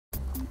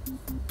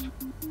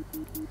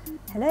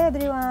Hello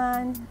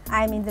everyone,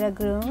 I'm Indra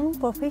gurung,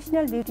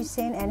 professional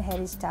beautician and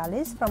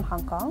hairstylist from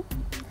Hong Kong.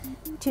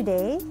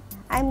 Today,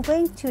 I'm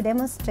going to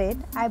demonstrate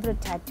eyebrow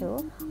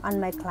tattoo on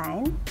my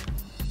client.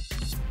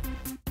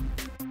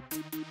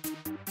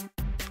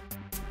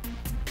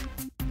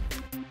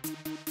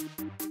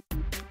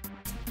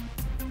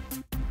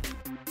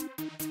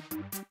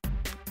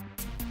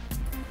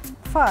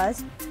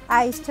 First,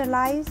 I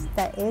sterilize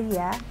the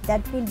area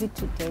that will be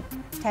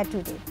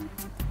tattooed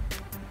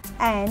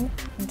and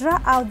draw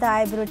out the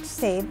eyebrow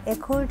shape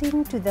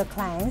according to the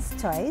client's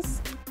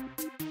choice.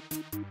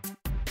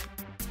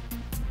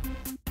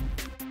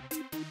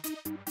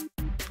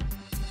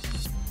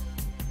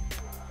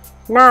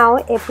 Now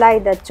apply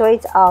the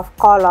choice of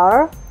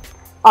color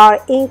or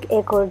ink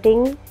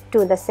according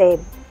to the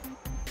shape.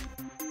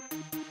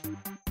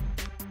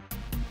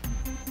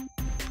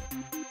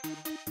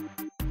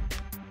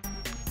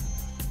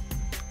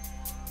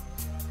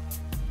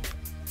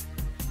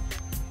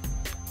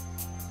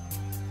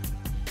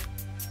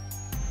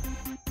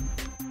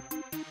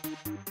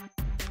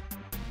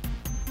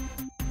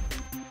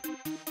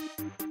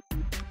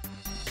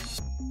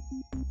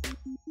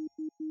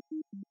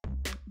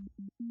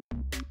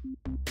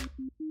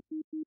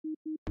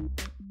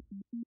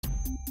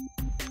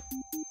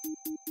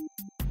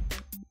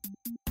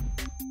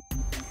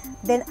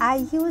 Then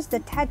I use the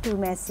tattoo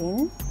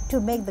machine to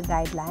make the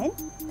guideline.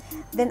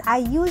 Then I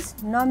use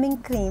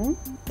numbing cream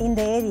in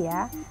the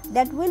area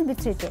that will be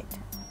treated.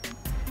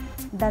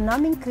 The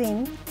numbing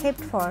cream kept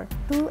for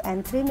 2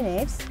 and 3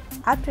 minutes.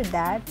 After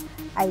that,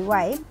 I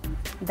wipe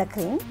the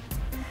cream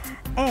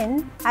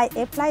and I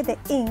apply the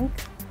ink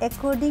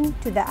according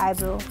to the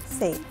eyebrow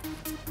shape.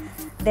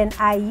 Then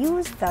I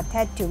use the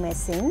tattoo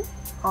machine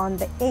on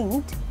the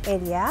inked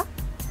area.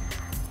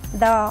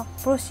 The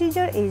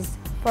procedure is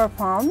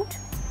performed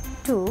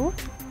to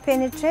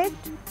penetrate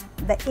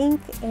the ink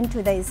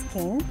into the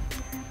skin.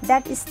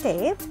 That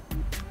step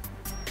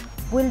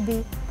will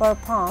be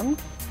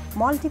performed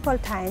multiple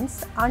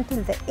times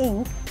until the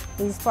ink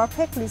is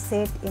perfectly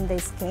set in the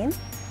skin.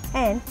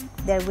 And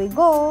there we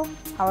go,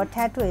 our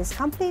tattoo is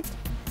complete.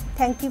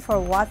 Thank you for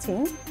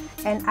watching,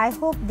 and I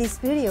hope this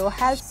video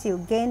helps you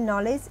gain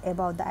knowledge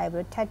about the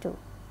eyebrow tattoo.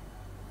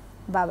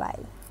 Bye bye.